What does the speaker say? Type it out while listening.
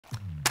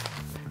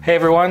Hey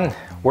everyone,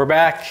 we're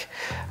back.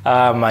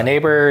 My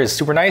neighbor is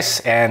super nice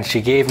and she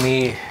gave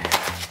me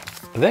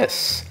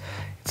this.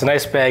 It's a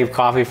nice bag of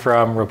coffee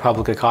from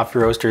Republica Coffee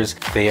Roasters.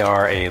 They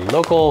are a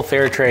local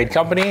fair trade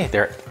company.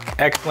 They're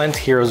excellent.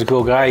 Hero's a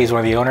cool guy, he's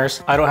one of the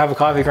owners. I don't have a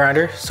coffee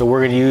grinder, so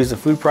we're gonna use the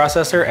food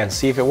processor and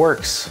see if it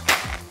works.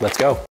 Let's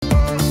go.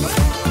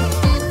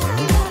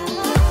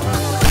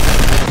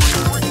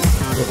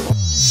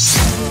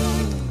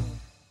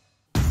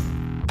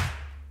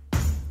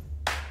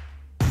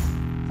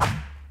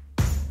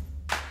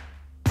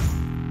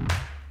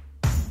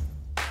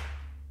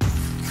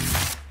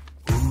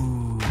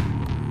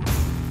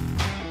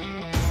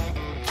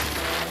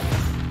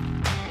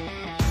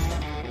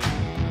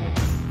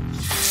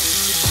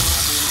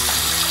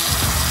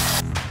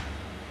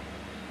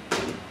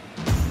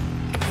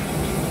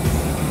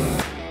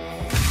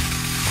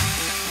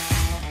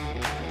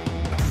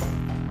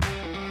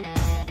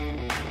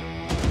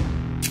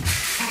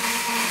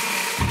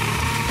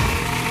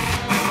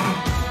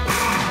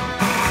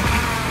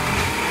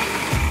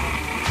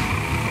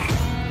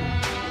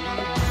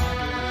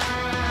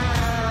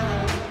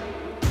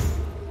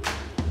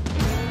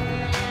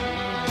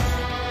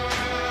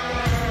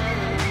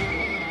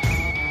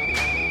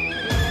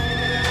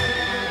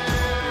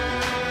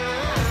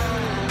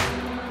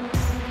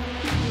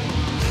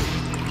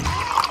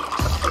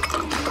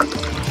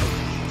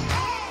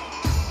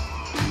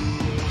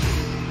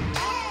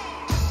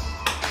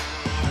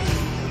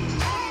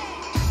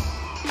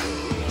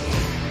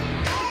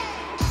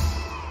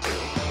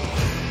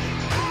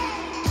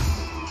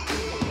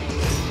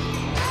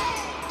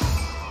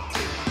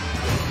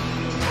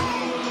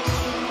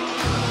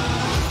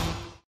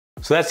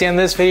 So that's the end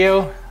of this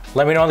video.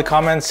 Let me know in the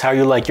comments how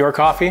you like your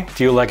coffee.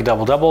 Do you like a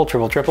double-double,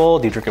 triple-triple?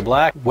 Do you drink it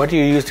black? What do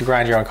you use to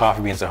grind your own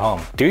coffee beans at home?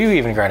 Do you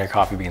even grind your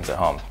coffee beans at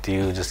home? Do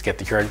you just get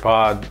the Keurig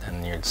pod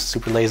and you're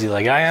super lazy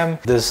like I am?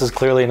 This is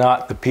clearly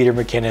not the Peter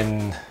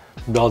McKinnon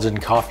Belgian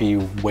coffee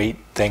weight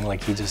thing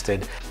like he just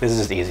did. This is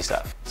just easy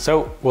stuff.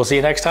 So we'll see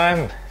you next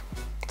time.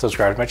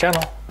 Subscribe to my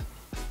channel.